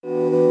Who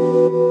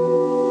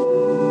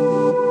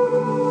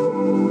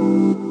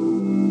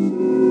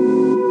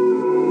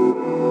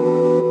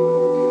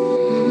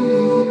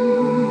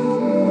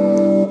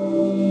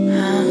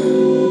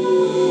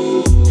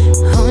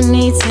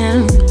needs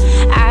him?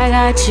 I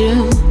got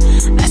you.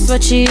 That's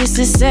what you used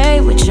to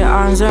say with your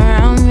arms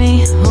around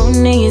me. Who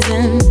needs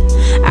him?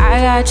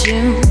 I got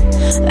you.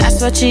 That's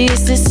what you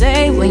used to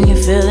say when you're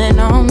feeling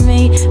on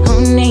me.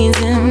 Who needs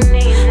him?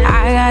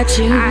 I got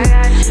you.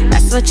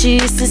 That's what you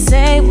used to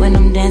say when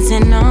I'm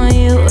dancing on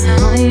you.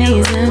 Who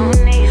needs him?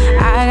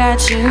 I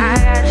got you.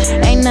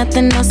 Ain't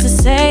nothing else to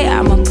say,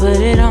 I'ma put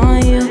it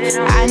on you.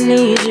 I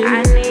need you.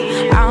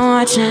 I'm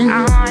watching.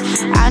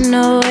 I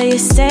know where you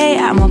stay,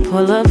 I'ma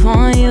pull up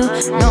on you.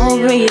 No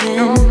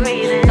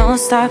breathing, no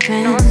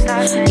stopping.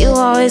 You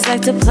always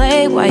like to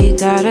play, why you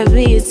gotta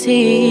be a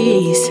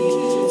tease?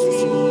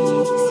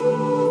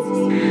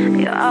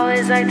 You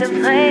always like to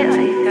play,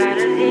 why you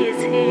gotta be a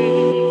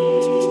tease?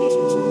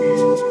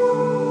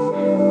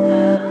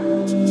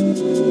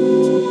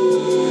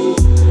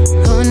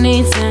 Who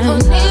needs him?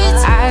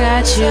 I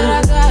got you.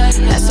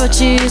 That's what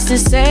you used to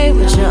say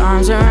with your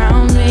arms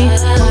around me.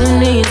 Who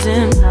needs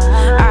him?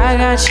 I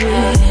got you.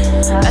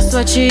 That's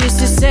what you used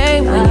to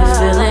say when you're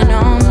feeling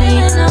on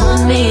me.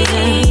 Who needs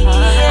him?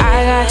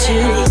 I got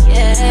you.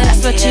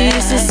 That's what you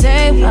used to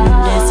say when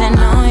I'm dancing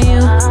on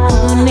you.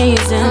 Who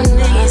needs him?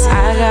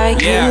 I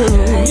got you.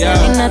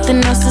 Ain't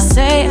nothing else to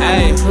say,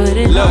 I'ma put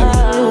it on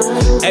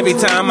you. Every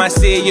time I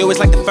see you, it's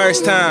like the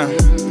first time.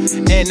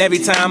 And every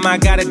time I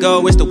gotta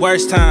go, it's the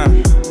worst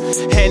time.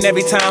 And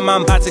every time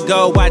I'm about to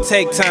go, I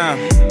take time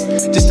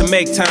just to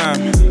make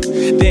time.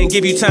 Then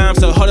give you time,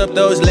 so hold up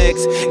those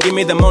legs. Give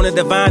me the Mona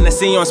Divine. I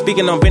see you on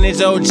speaking on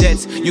vintage old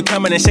jets. You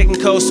coming and shaking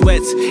cold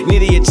sweats.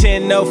 Needing your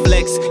chin, no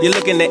flex. You're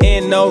looking to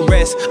end, no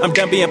rest. I'm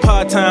done being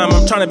part-time,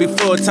 I'm trying to be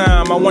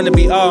full-time. I wanna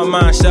be all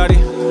mine, shawty.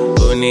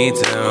 Who needs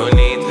him?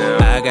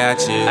 I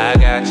got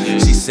you.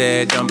 She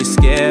said, don't be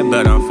scared,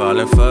 but I'm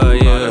falling for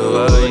you.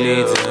 Who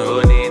needs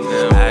him?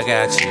 I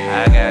got you.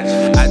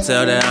 I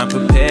told her I'm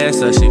prepared,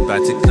 so she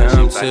about to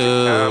come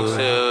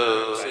too.